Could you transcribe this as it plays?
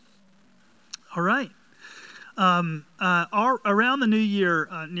All right. Around the new year,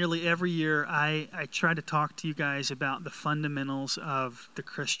 nearly every year, I try to talk to you guys about the fundamentals of the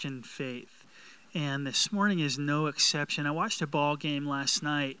Christian faith. And this morning is no exception. I watched a ball game last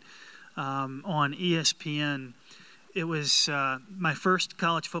night on ESPN. It was my first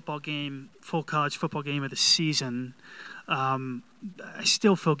college football game, full college football game of the season. I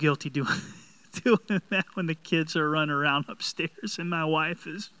still feel guilty doing that when the kids are running around upstairs and my wife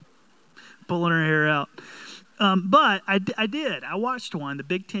is pulling her hair out. But I did. I watched one, the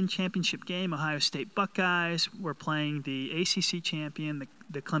Big Ten championship game. Ohio State Buckeyes were playing the ACC champion,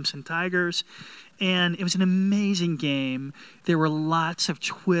 the Clemson Tigers. And it was an amazing game. There were lots of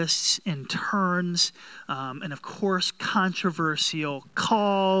twists and turns, and of course, controversial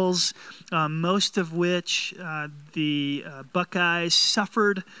calls, most of which the Buckeyes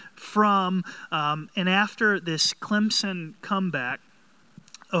suffered from. And after this Clemson comeback,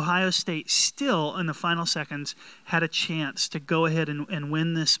 Ohio State still, in the final seconds, had a chance to go ahead and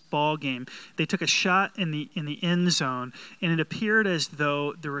win this ball game. They took a shot in the end zone, and it appeared as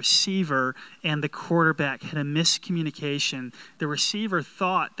though the receiver and the quarterback had a miscommunication. The receiver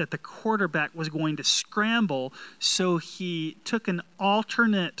thought that the quarterback was going to scramble, so he took an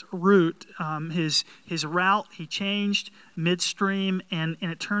alternate route. His route he changed midstream, and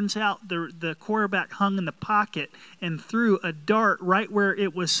it turns out the quarterback hung in the pocket and threw a dart right where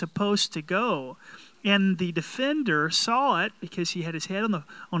it was supposed to go. And the defender saw it because he had his head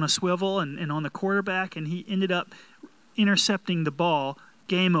on a swivel and on the quarterback, and he ended up intercepting the ball.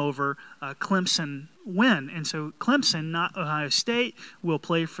 Game over. Clemson win. And so Clemson, not Ohio State, will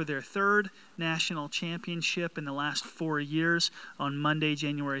play for their third national championship in the last 4 years on Monday,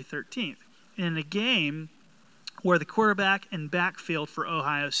 January 13th. In a game where the quarterback and backfield for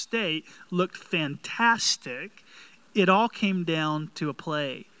Ohio State looked fantastic, it all came down to a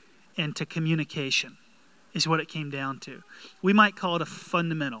play and to communication is what it came down to. We might call it a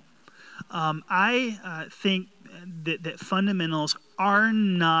fundamental. I think that fundamentals are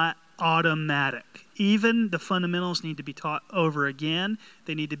not automatic. Even the fundamentals need to be taught over again.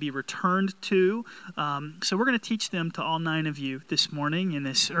 They need to be returned to. So we're going to teach them to all 9 of you this morning in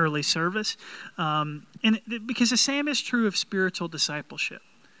this early service. Because the same is true of spiritual discipleship.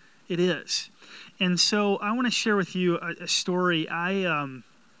 It is. And so I want to share with you a story.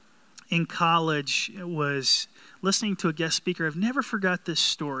 In college, was listening to a guest speaker. I've never forgot this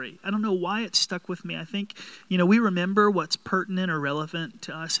story. I don't know why it stuck with me. I think, we remember what's pertinent or relevant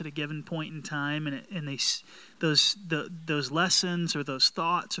to us at a given point in time, and those lessons or those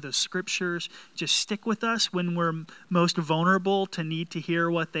thoughts or those scriptures just stick with us when we're most vulnerable to need to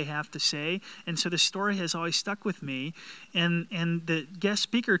hear what they have to say. And so the story has always stuck with me. And the guest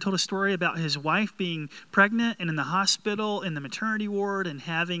speaker told a story about his wife being pregnant and in the hospital in the maternity ward and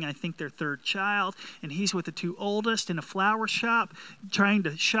having, I think, their third child. And he's with the 2 oldest in a flower shop trying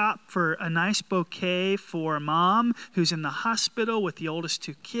to shop for a nice bouquet for mom who's in the hospital with the oldest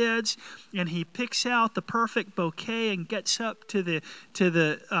 2 kids. And he picks out the perfect bouquet and gets up to the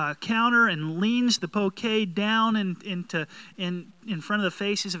counter and leans the bouquet down in front of the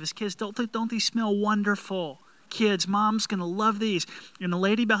faces of his kids. Don't these smell wonderful? Kids, mom's going to love these. And the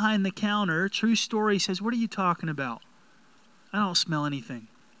lady behind the counter, true story, says, "What are you talking about? I don't smell anything."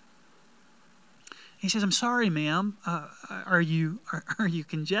 He says, "I'm sorry, ma'am. Are you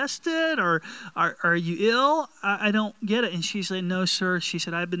congested or are you ill? I don't get it." And she said, "No, sir." She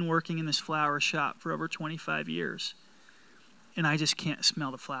said, "I've been working in this flower shop for over 25 years, and I just can't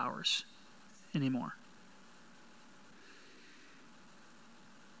smell the flowers anymore."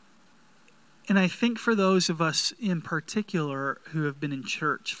 And I think for those of us in particular who have been in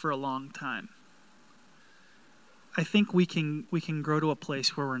church for a long time, I think we can grow to a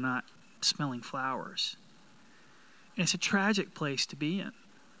place where we're not smelling flowers. And it's a tragic place to be in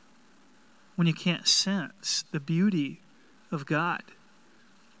when you can't sense the beauty of God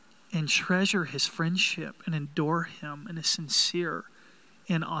and treasure his friendship and adore him in a sincere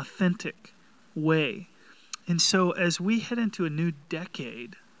and authentic way. And so as we head into a new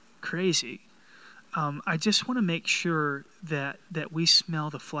decade, crazy, I just want to make sure that we smell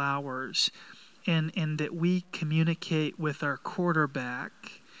the flowers and that we communicate with our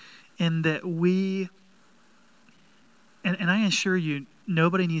quarterback. And that we, and I assure you,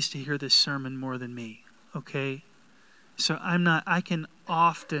 nobody needs to hear this sermon more than me, okay? So I can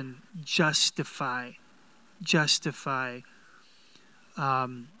often justify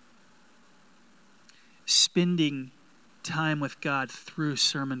spending time with God through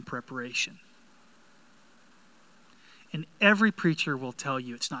sermon preparation. And every preacher will tell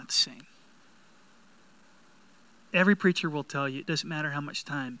you it's not the same. Every preacher will tell you it doesn't matter how much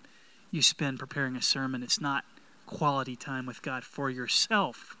time you spend preparing a sermon. It's not quality time with God for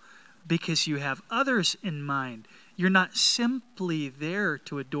yourself because you have others in mind. You're not simply there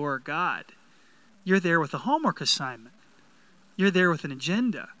to adore God. You're there with a homework assignment. You're there with an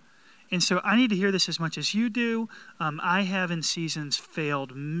agenda. And so I need to hear this as much as you do. I have in seasons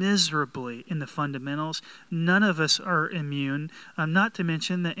failed miserably in the fundamentals. None of us are immune. Not to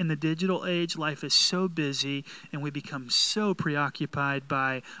mention that in the digital age, life is so busy and we become so preoccupied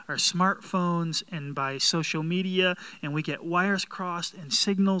by our smartphones and by social media, and we get wires crossed and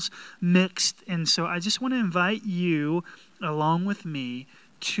signals mixed. And so I just want to invite you, along with me,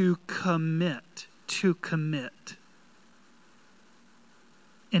 to commit.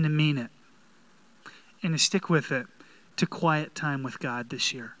 And to mean it, and to stick with it, to quiet time with God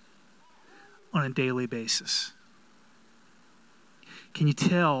this year on a daily basis. Can you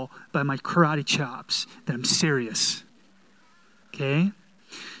tell by my karate chops that I'm serious? Okay?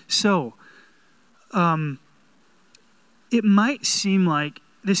 So, it might seem like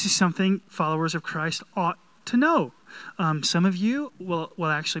this is something followers of Christ ought to know. Some of you will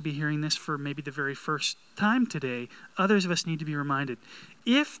actually be hearing this for maybe the very first time today. Others of us need to be reminded.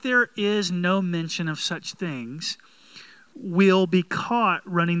 If there is no mention of such things, we'll be caught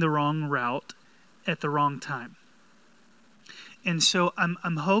running the wrong route at the wrong time. And so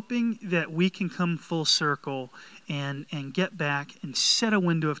I'm hoping that we can come full circle and get back and set a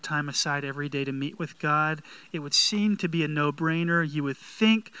window of time aside every day to meet with God. It would seem to be a no-brainer. You would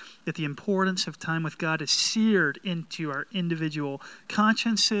think that the importance of time with God is seared into our individual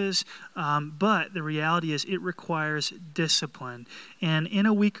consciences, but the reality is it requires discipline. And in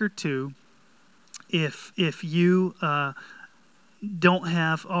a week or two, if you don't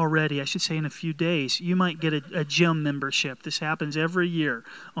have already, I should say in a few days, you might get a gym membership. This happens every year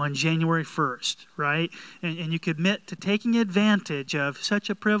on January 1st, right? And you commit to taking advantage of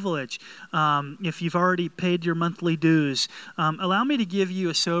such a privilege if you've already paid your monthly dues. Allow me to give you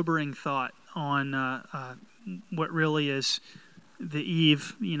a sobering thought on what really is the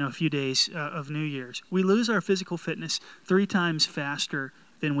eve, a few days of New Year's. We lose our physical fitness 3 times faster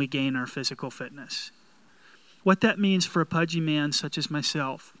than we gain our physical fitness. What that means for a pudgy man such as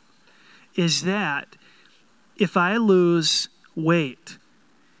myself is that if I lose weight,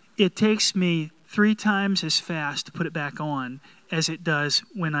 it takes me 3 times as fast to put it back on as it does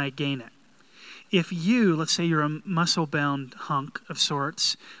when I gain it. If you, let's say you're a muscle-bound hunk of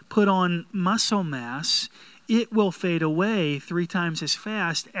sorts, put on muscle mass, it will fade away 3 times as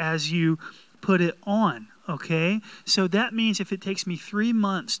fast as you put it on. Okay, so that means if it takes me 3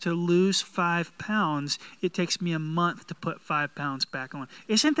 months to lose 5 pounds, it takes me a month to put 5 pounds back on.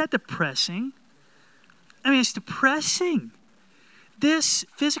 Isn't that depressing? I mean, it's depressing. This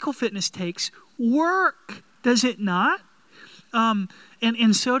physical fitness takes work, does it not?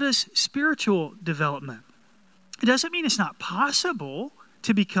 And so does spiritual development. It doesn't mean it's not possible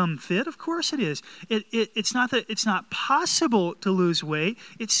to become fit. Of course it is. It's not that it's not possible to lose weight.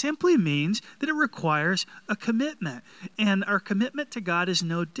 It simply means that it requires a commitment. And our commitment to God is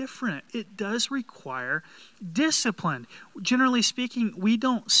no different. It does require discipline. Generally speaking, we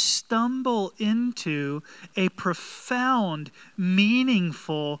don't stumble into a profound,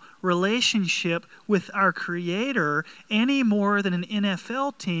 meaningful relationship with our Creator any more than an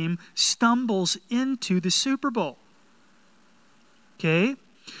NFL team stumbles into the Super Bowl. Okay,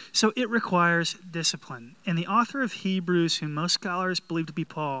 so it requires discipline. And the author of Hebrews, whom most scholars believe to be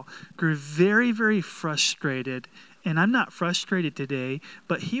Paul, grew very, very frustrated. And I'm not frustrated today,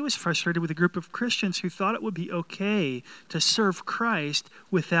 but he was frustrated with a group of Christians who thought it would be okay to serve Christ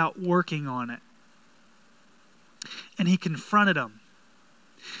without working on it. And he confronted them.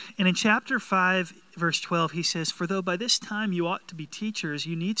 And in chapter 5, verse 12, he says, "For though by this time you ought to be teachers,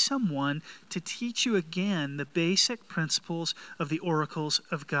 you need someone to teach you again the basic principles of the oracles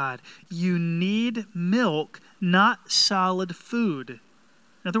of God. You need milk, not solid food."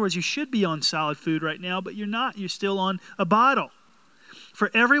 In other words, you should be on solid food right now, but you're not. You're still on a bottle.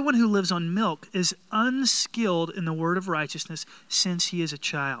 "For everyone who lives on milk is unskilled in the word of righteousness since he is a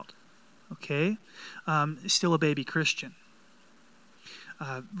child." Okay? Still a baby Christian.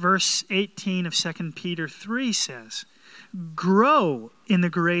 Verse 18 of 2 Peter 3 says, "Grow in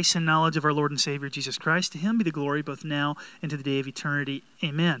the grace and knowledge of our Lord and Savior Jesus Christ. To him be the glory both now and to the day of eternity.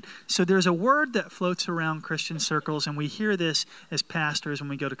 Amen." So there's a word that floats around Christian circles, and we hear this as pastors when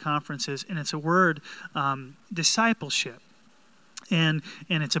we go to conferences, and it's a word, discipleship. and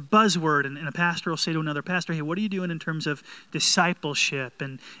it's a buzzword, and a pastor will say to another pastor, hey, what are you doing in terms of discipleship?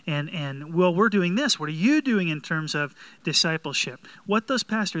 And well, we're doing this. What are you doing in terms of discipleship? What those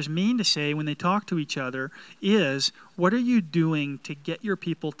pastors mean to say when they talk to each other is, what are you doing to get your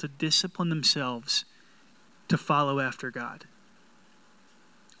people to discipline themselves to follow after God?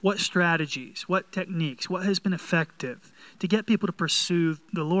 What strategies, what techniques, what has been effective to get people to pursue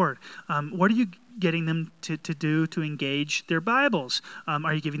the Lord? What are you getting them to do to engage their Bibles?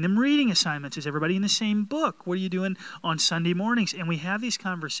 Are you giving them reading assignments? Is everybody in the same book? What are you doing on Sunday mornings? And we have these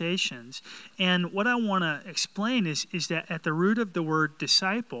conversations. And what I want to explain is that at the root of the word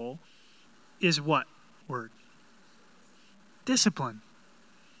disciple is what word? Discipline.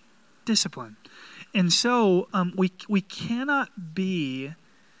 Discipline. And so we cannot be...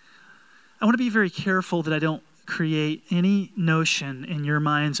 I want to be very careful that I don't create any notion in your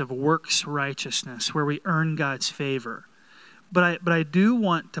minds of works righteousness where we earn God's favor. But I do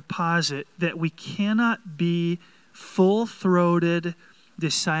want to posit that we cannot be full-throated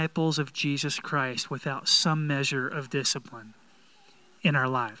disciples of Jesus Christ without some measure of discipline in our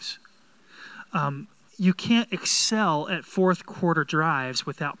lives. You can't excel at fourth quarter drives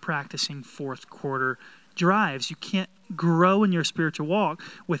without practicing fourth quarter drives. You can't grow in your spiritual walk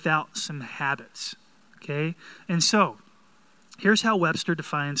without some habits. Okay? And so, here's how Webster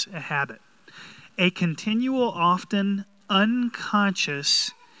defines a habit. A continual, often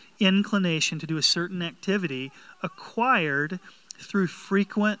unconscious inclination to do a certain activity acquired through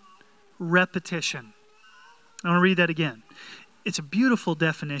frequent repetition. I want to read that again. It's a beautiful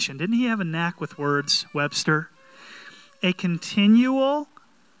definition. Didn't he have a knack with words, Webster? A continual,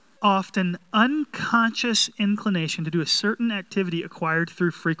 often unconscious inclination to do a certain activity acquired through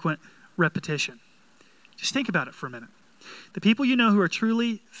frequent repetition. Just think about it for a minute. The people you know who are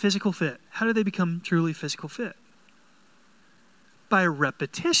truly physical fit, how do they become truly physical fit? By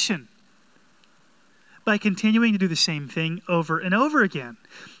repetition. By continuing to do the same thing over and over again.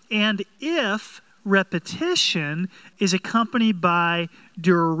 And if repetition is accompanied by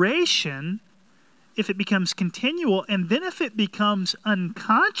duration, if it becomes continual, and then if it becomes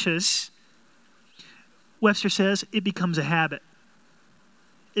unconscious, Webster says it becomes a habit.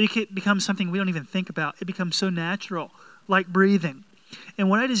 It becomes something we don't even think about. It becomes so natural, like breathing. And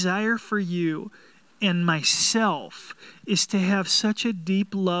what I desire for you and myself is to have such a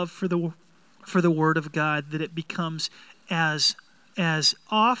deep love for the Word of God that it becomes as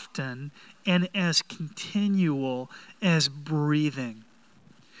often and as continual as breathing.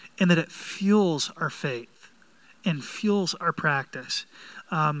 And that it fuels our faith and fuels our practice.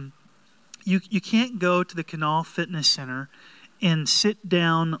 You can't go to the Canal Fitness Center and sit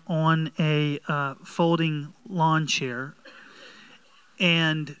down on a folding lawn chair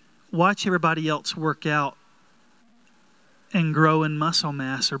and watch everybody else work out and grow in muscle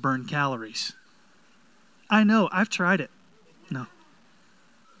mass or burn calories. I know, I've tried it. No.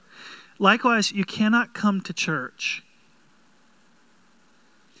 Likewise, you cannot come to church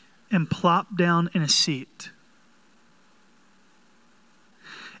and plop down in a seat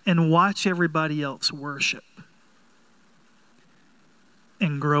and watch everybody else worship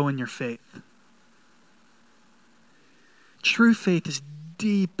and grow in your faith. True faith is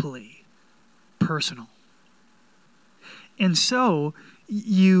deeply personal. And so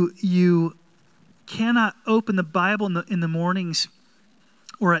you cannot open the Bible in the mornings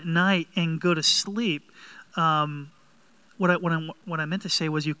or at night and go to sleep. What I meant to say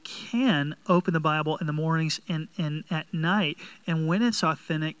was you can open the Bible in the mornings and at night, and when it's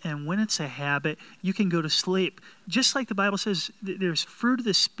authentic and when it's a habit, you can go to sleep. Just like the Bible says, there's fruit of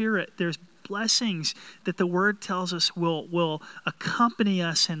the Spirit, there's blessings that the Word tells us will accompany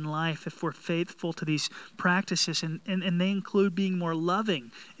us in life if we're faithful to these practices, and they include being more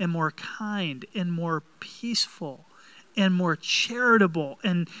loving and more kind and more peaceful and more charitable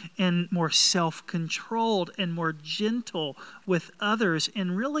and more self-controlled and more gentle with others.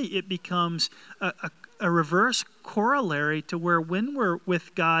 And really it becomes a reverse corollary to where when we're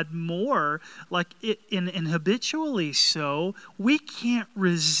with God more, like it and habitually so, we can't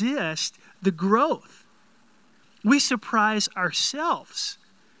resist the growth. We surprise ourselves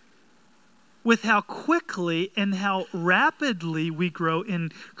with how quickly and how rapidly we grow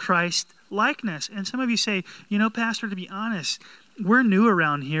in Christ likeness. And some of you say, Pastor, to be honest, we're new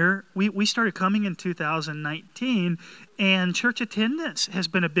around here. We started coming in 2019, and church attendance has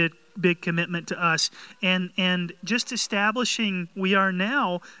been a big commitment to us. And just establishing we are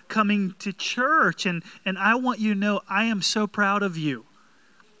now coming to church. And I want you to know I am so proud of you.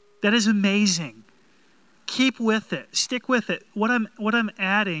 That is amazing. Keep with it. Stick with it. What I'm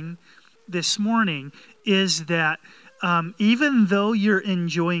adding this morning is that even though you're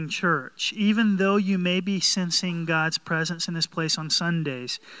enjoying church, even though you may be sensing God's presence in this place on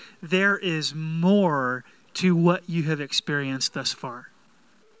Sundays, there is more to what you have experienced thus far.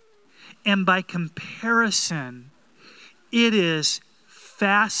 And by comparison, it is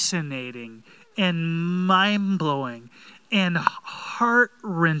fascinating and mind-blowing and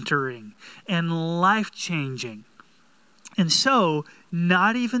heart-rendering and life-changing. And so,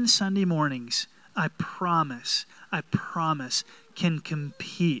 not even Sunday mornings, I promise, can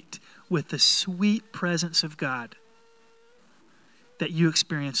compete with the sweet presence of God that you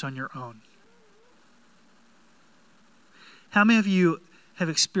experience on your own. How many of you have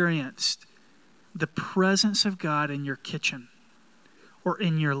experienced the presence of God in your kitchen or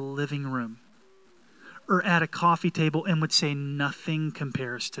in your living room or at a coffee table and would say nothing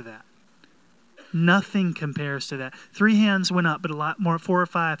compares to that? Nothing compares to that. 3 hands went up, but a lot more, 4 or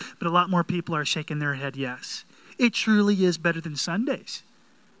 5, but a lot more people are shaking their head yes. It truly is better than Sundays.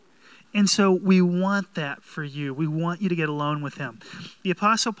 And so we want that for you. We want you to get alone with him. The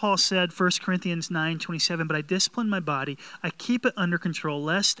Apostle Paul said, 1 Corinthians 9:27, but I discipline my body, I keep it under control,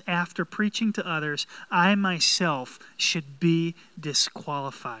 lest after preaching to others, I myself should be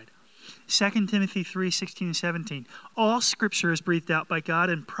disqualified. 2 Timothy 3:16 and 17, all Scripture is breathed out by God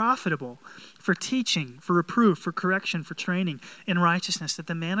and profitable for teaching, for reproof, for correction, for training in righteousness, that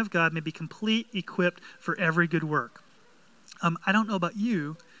the man of God may be complete, equipped for every good work. I don't know about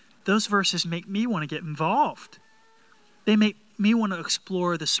you, those verses make me want to get involved. They make me want to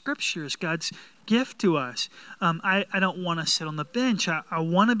explore the Scriptures, God's gift to us. I don't want to sit on the bench. I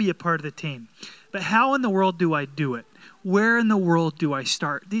want to be a part of the team. But how in the world do I do it? Where in the world do I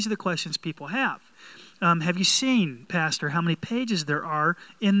start? These are the questions people have. Have you seen, Pastor, how many pages there are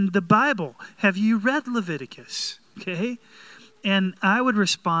in the Bible? Have you read Leviticus? Okay? And I would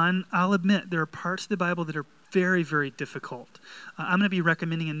respond, I'll admit, there are parts of the Bible that are very, very difficult. I'm going to be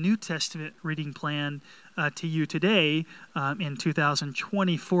recommending a New Testament reading plan to you today in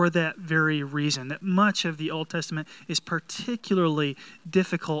 2020 for that very reason, that much of the Old Testament is particularly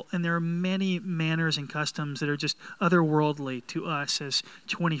difficult, and there are many manners and customs that are just otherworldly to us as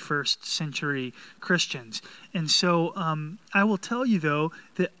 21st century Christians. And so I will tell you, though,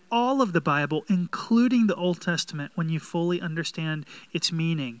 that all of the Bible, including the Old Testament, when you fully understand its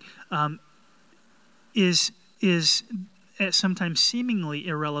meaning, is sometimes seemingly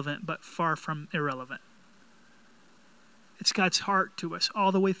irrelevant, but far from irrelevant. It's God's heart to us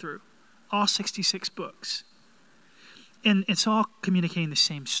all the way through, all 66 books. And it's all communicating the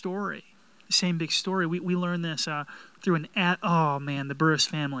same story, the same big story. We learned this through the Burris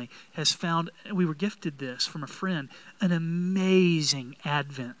family has found, we were gifted this from a friend, an amazing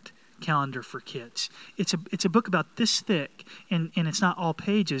Advent calendar for kids. It's a book about this thick, and it's not all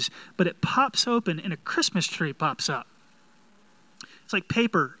pages, but it pops open and a Christmas tree pops up. It's like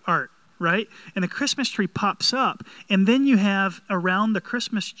paper art, right? And the Christmas tree pops up, and then you have around the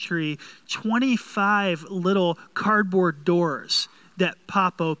Christmas tree 25 little cardboard doors that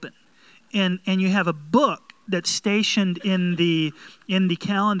pop open. And you have a book that's stationed in the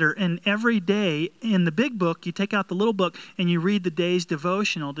calendar, and every day in the big book you take out the little book and you read the day's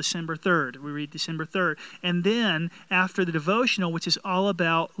devotional, December 3rd. We read December 3rd. And then after the devotional, which is all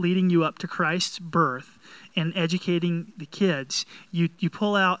about leading you up to Christ's birth and educating the kids, you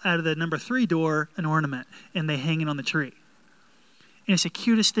pull out of the number 3 door an ornament, and they hang it on the tree. And it's the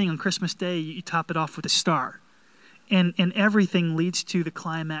cutest thing. On Christmas Day, you top it off with a star. And everything leads to the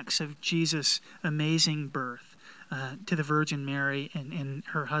climax of Jesus' amazing birth to the Virgin Mary and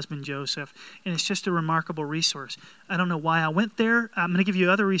her husband Joseph. And it's just a remarkable resource. I don't know why I went there. I'm going to give you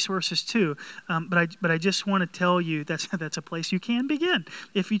other resources too. But I just want to tell you that's a place you can begin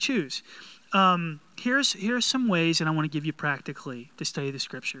if you choose. Here's some ways, and I want to give you practically to study the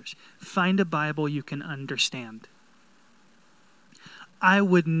Scriptures. Find a Bible you can understand. I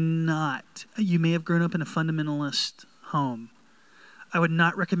would not, you may have grown up in a fundamentalist home. I would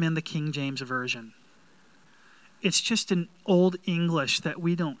not recommend the King James Version. It's just an old English that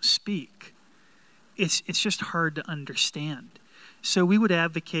we don't speak. It's just hard to understand. So we would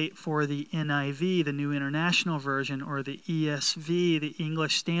advocate for the NIV, the New International Version, or the ESV, the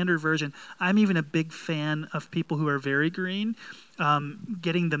English Standard Version. I'm even a big fan of people who are very green,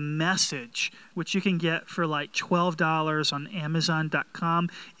 getting the Message, which you can get for like $12 on Amazon.com.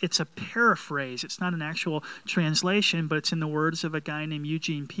 It's a paraphrase. It's not an actual translation, but it's in the words of a guy named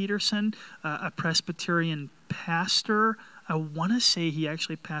Eugene Peterson, a Presbyterian pastor. I want to say he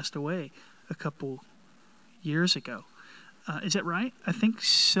actually passed away a couple years ago. Is that right? I think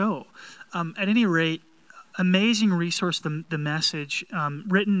so. At any rate, amazing resource, the Message,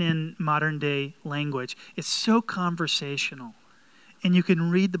 written in modern day language. It's so conversational, and you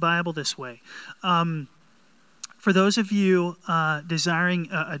can read the Bible this way. For those of you desiring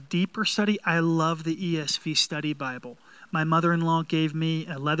a deeper study, I love the ESV Study Bible. My mother-in-law gave me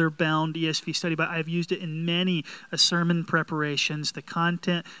a leather-bound ESV Study Bible. I've used it in many sermon preparations. The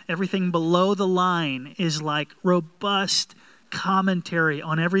content, everything below the line is like robust commentary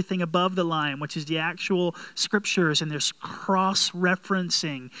on everything above the line, which is the actual scriptures, and there's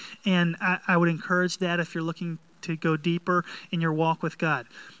cross-referencing. And I would encourage that if you're looking to go deeper in your walk with God.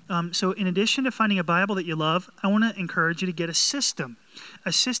 So in addition to finding a Bible that you love, I want to encourage you to get a system.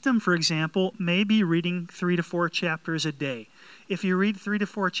 A system, for example, may be reading 3 to 4 chapters a day. If you read 3 to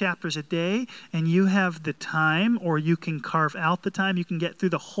 4 chapters a day and you have the time, or you can carve out the time, you can get through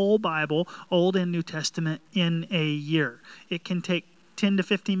the whole Bible, Old and New Testament, in a year. It can take 10 to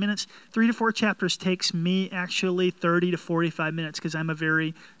 15 minutes. 3 to 4 chapters takes me actually 30 to 45 minutes because I'm a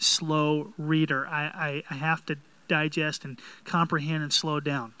very slow reader. I have to digest and comprehend and slow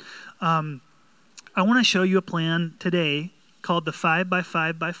down. I want to show you a plan today called the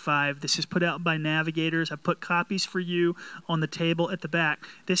 5x5x5. This is put out by Navigators. I put copies for you on the table at the back.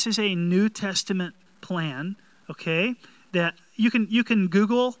 This is a New Testament plan, okay, that you can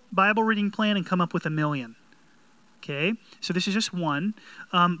Google Bible reading plan and come up with 1 million. Okay, so this is just one.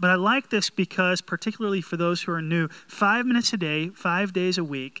 But I like this because, particularly for those who are new, 5 minutes a day, 5 days a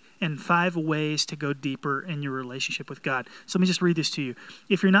week, and 5 ways to go deeper in your relationship with God. So let me just read this to you.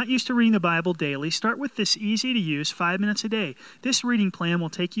 If you're not used to reading the Bible daily, start with this easy-to-use 5 minutes a day. This reading plan will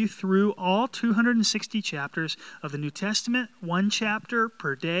take you through all 260 chapters of the New Testament, 1 chapter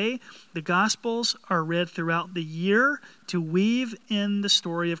per day. The Gospels are read throughout the year to weave in the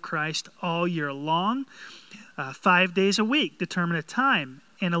story of Christ all year long. 5 days a week, determine a time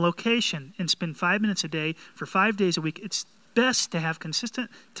and a location and spend 5 minutes a day for 5 days a week. It's best to have consistent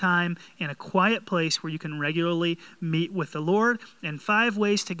time in a quiet place where you can regularly meet with the Lord. And 5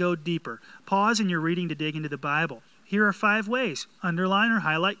 ways to go deeper. Pause in your reading to dig into the Bible. Here are 5 ways. Underline or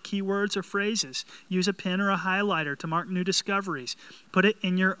highlight keywords or phrases. Use a pen or a highlighter to mark new discoveries. Put it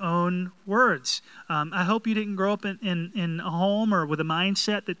in your own words. I hope you didn't grow up in a home or with a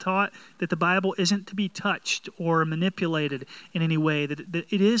mindset that taught that the Bible isn't to be touched or manipulated in any way. That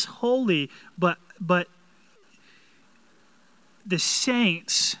it is holy, but the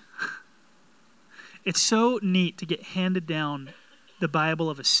saints, it's so neat to get handed down the Bible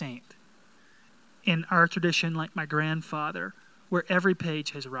of a saint. In our tradition, like my grandfather, where every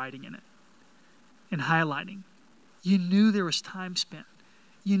page has writing in it and highlighting. You knew there was time spent.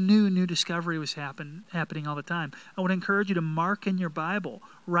 You knew new discovery was happening all the time. I would encourage you to mark in your Bible,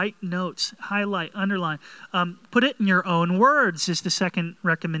 write notes, highlight, underline. Put it in your own words is the second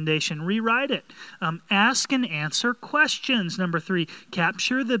recommendation. Rewrite it. Ask and answer questions. Number 3,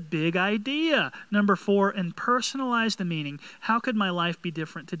 capture the big idea. Number 4, and personalize the meaning. How could my life be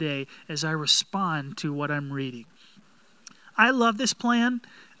different today as I respond to what I'm reading? I love this plan.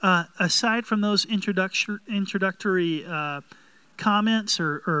 Aside from those introductory comments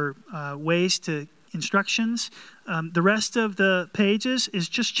or ways to instructions, the rest of the pages is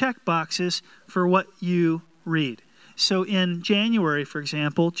just check boxes for what you read. So in January, for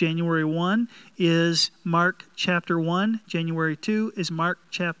example, January 1 is Mark chapter 1. January 2 is Mark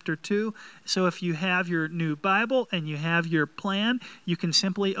chapter 2. So if you have your new Bible and you have your plan, you can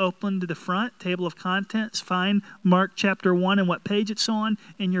simply open to the front, table of contents, find Mark chapter 1 and what page it's on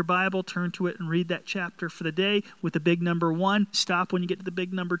in your Bible, turn to it and read that chapter for the day with the big number 1. Stop when you get to the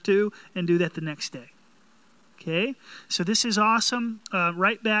big number 2 and do that the next day. Okay, so this is awesome.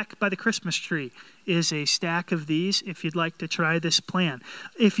 Right back by the Christmas tree is a stack of these if you'd like to try this plan.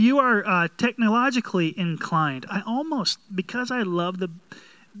 If you are technologically inclined, because I love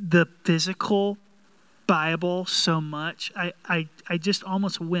the physical Bible so much, I just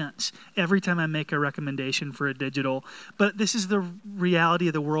almost wince every time I make a recommendation for a digital. But this is the reality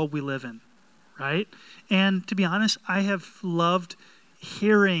of the world we live in, right? And to be honest, I have loved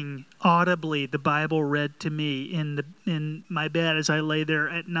hearing audibly the Bible read to me in my bed as I lay there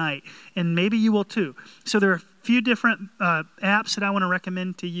at night, and maybe you will too. So there are a few different apps that I want to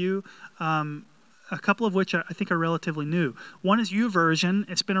recommend to you, a couple of which I think are relatively new. One is YouVersion.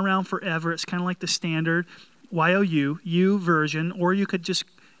 It's been around forever. It's kind of like the standard YOU, YouVersion, or you could just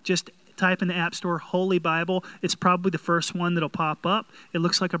type in the App Store Holy Bible. It's probably the first one that'll pop up. It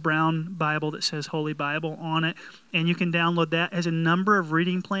looks like a brown Bible that says Holy Bible on it, and you can download that. It has a number of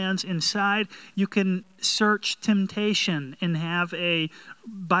reading plans inside. You can search temptation and have a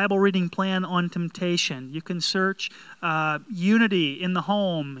Bible reading plan on temptation. You can search unity in the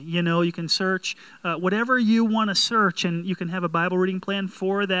home. You can search whatever you want to search, and you can have a Bible reading plan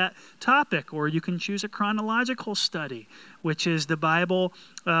for that topic. Or you can choose a chronological study, which is the Bible.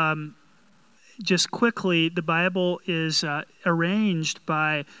 Just quickly, the Bible is arranged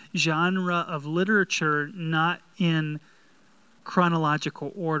by genre of literature, not in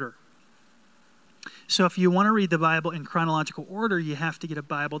chronological order. So if you want to read the Bible in chronological order, you have to get a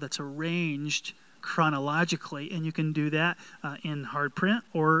Bible that's arranged chronologically, and you can do that in hard print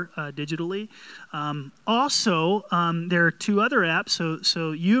or digitally. Also, there are two other apps.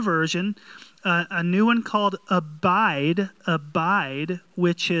 So YouVersion, a new one called Abide,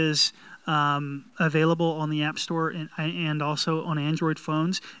 which is available on the App Store and also on Android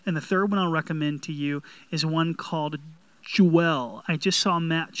phones. And the third one I'll recommend to you is one called Dwell. I just saw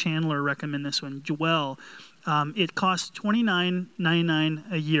Matt Chandler recommend this one, Dwell. It costs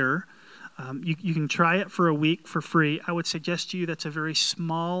 $29.99 a year. You can try it for a week for free. I would suggest to you that's a very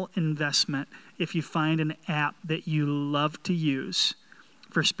small investment if you find an app that you love to use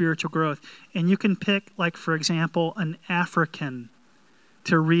for spiritual growth. And you can pick, like, for example, an African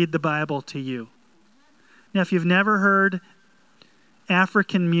to read the Bible to you. Now, if you've never heard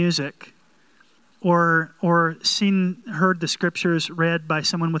African music, or heard the scriptures read by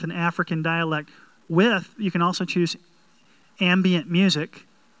someone with an African dialect, you can also choose ambient music,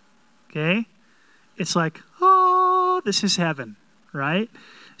 okay? It's like, oh, this is heaven, right?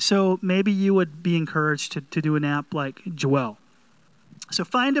 So maybe you would be encouraged to do an app like Dwell. So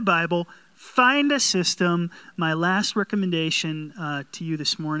find a Bible, find a system. My last recommendation to you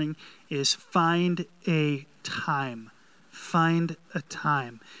this morning is find a time. Find a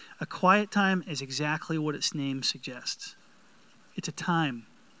time. A quiet time is exactly what its name suggests. It's a time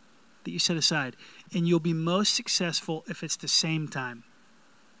that you set aside, and you'll be most successful if it's the same time.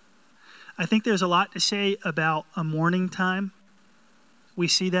 I think there's a lot to say about a morning time. We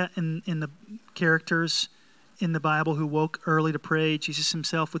see that in the characters in the Bible who woke early to pray. Jesus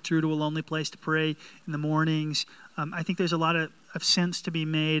himself withdrew to a lonely place to pray in the mornings. I think there's a lot of sense to be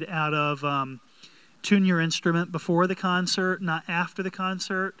made out of tune your instrument before the concert, not after the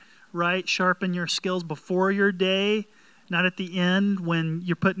concert, right? Sharpen your skills before your day, not at the end when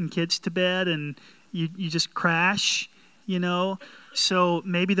you're putting kids to bed and you just crash, So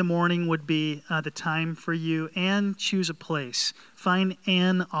maybe the morning would be the time for you, and choose a place. Find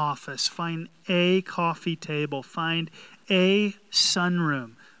an office, find a coffee table, find a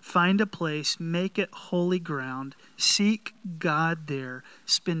sunroom. Find a place, make it holy ground, seek God there,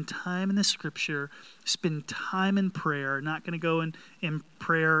 spend time in the Scripture, spend time in prayer. Not going to go in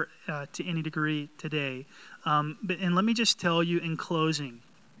prayer to any degree today. And let me just tell you in closing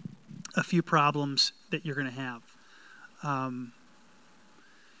a few problems that you're going to have.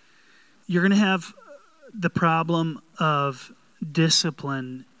 You're going to have the problem of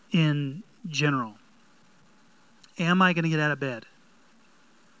discipline in general. Am I going to get out of bed?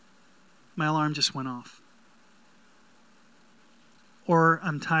 My alarm just went off. Or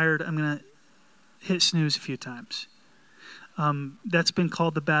I'm tired, I'm going to hit snooze a few times. That's been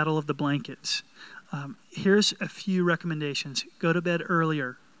called the battle of the blankets. Here's a few recommendations. Go to bed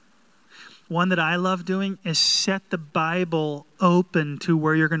earlier. One that I love doing is set the Bible open to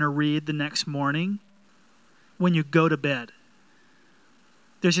where you're going to read the next morning when you go to bed.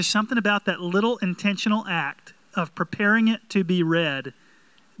 There's just something about that little intentional act of preparing it to be read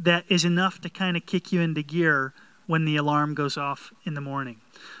that is enough to kind of kick you into gear when the alarm goes off in the morning.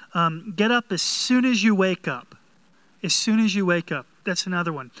 Get up as soon as you wake up. As soon as you wake up. That's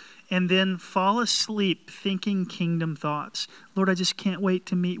another one. And then fall asleep thinking kingdom thoughts. Lord, I just can't wait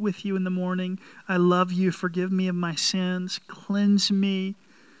to meet with you in the morning. I love you. Forgive me of my sins. Cleanse me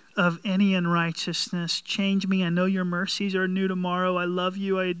of any unrighteousness. Change me. I know your mercies are new tomorrow. I love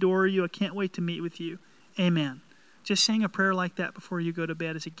you. I adore you. I can't wait to meet with you. Amen. Just saying a prayer like that before you go to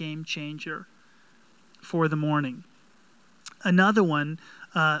bed is a game changer for the morning. Another one,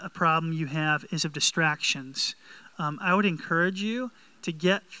 a problem you have is of distractions. I would encourage you to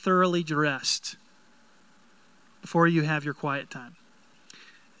get thoroughly dressed before you have your quiet time.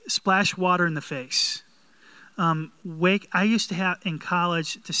 Splash water in the face. I used to have in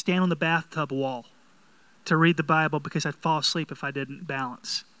college to stand on the bathtub wall to read the Bible because I'd fall asleep if I didn't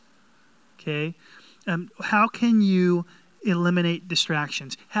balance. Okay? How can you eliminate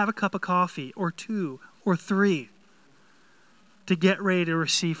distractions? Have a cup of coffee or two or three to get ready to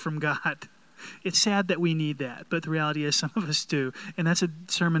receive from God. It's sad that we need that, but the reality is some of us do. And that's a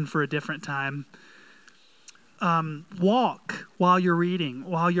sermon for a different time. Walk while you're reading,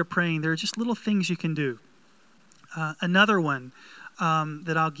 while you're praying. There are just little things you can do. Another one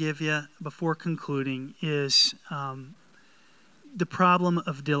that I'll give you before concluding is the problem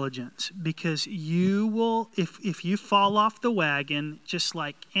of diligence. Because you will, if you fall off the wagon, just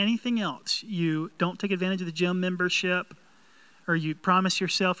like anything else, you don't take advantage of the gym membership, or you promise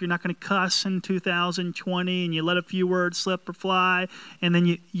yourself you're not going to cuss in 2020 and you let a few words slip or fly, and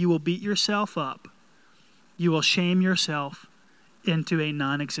then you will beat yourself up. You will shame yourself into a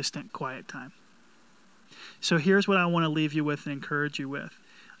non-existent quiet time. So here's what I want to leave you with and encourage you with.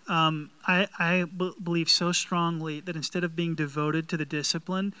 I believe so strongly that instead of being devoted to the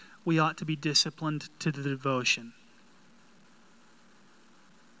discipline, we ought to be disciplined to the devotion.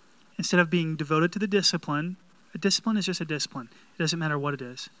 Instead of being devoted to the discipline, a discipline is just a discipline. It doesn't matter what it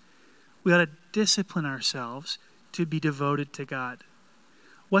is. We ought to discipline ourselves to be devoted to God.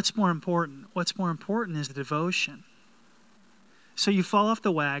 What's more important? What's more important is the devotion. So you fall off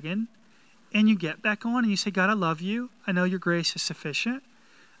the wagon and you get back on and you say, God, I love you. I know your grace is sufficient.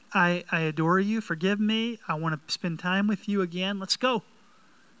 I adore you. Forgive me. I want to spend time with you again. Let's go.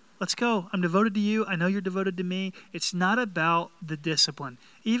 Let's go. I'm devoted to you. I know you're devoted to me. It's not about the discipline.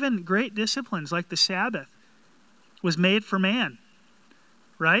 Even great disciplines like the Sabbath was made for man,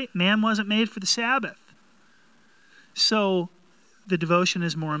 right? Man wasn't made for the Sabbath. So the devotion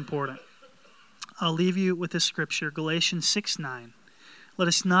is more important. I'll leave you with this scripture, Galatians 6:9. Let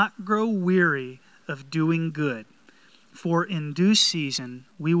us not grow weary of doing good, for in due season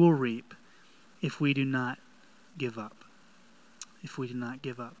we will reap if we do not give up. If we do not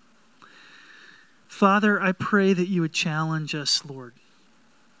give up. Father, I pray that you would challenge us, Lord.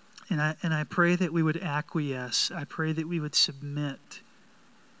 And I pray that we would acquiesce. I pray that we would submit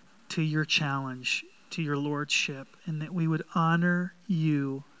to your challenge, to your lordship, and that we would honor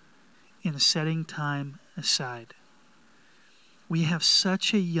you in setting time aside. We have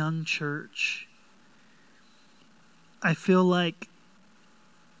such a young church. I feel like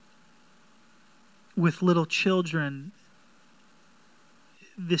with little children,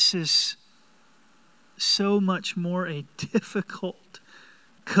 this is so much more a difficult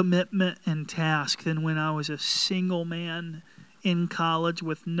commitment and task than when I was a single man in college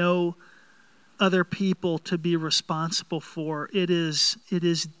with no other people to be responsible for. It is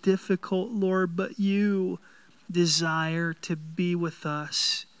difficult, Lord, but you desire to be with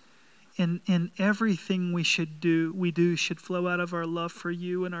us. And everything we do should flow out of our love for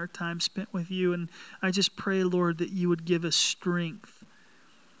you and our time spent with you. And I just pray, Lord, that you would give us strength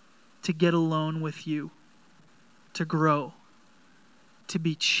to get alone with you, to grow, to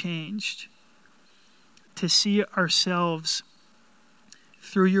be changed, to see ourselves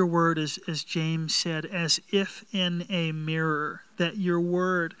through your word, as James said, as if in a mirror, that your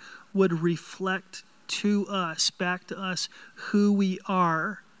word would reflect to us, back to us, who we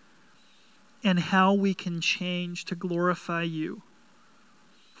are and how we can change to glorify you.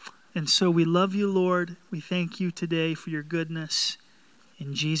 And so we love you, Lord. We thank you today for your goodness.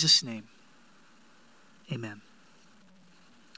 In Jesus' name, amen.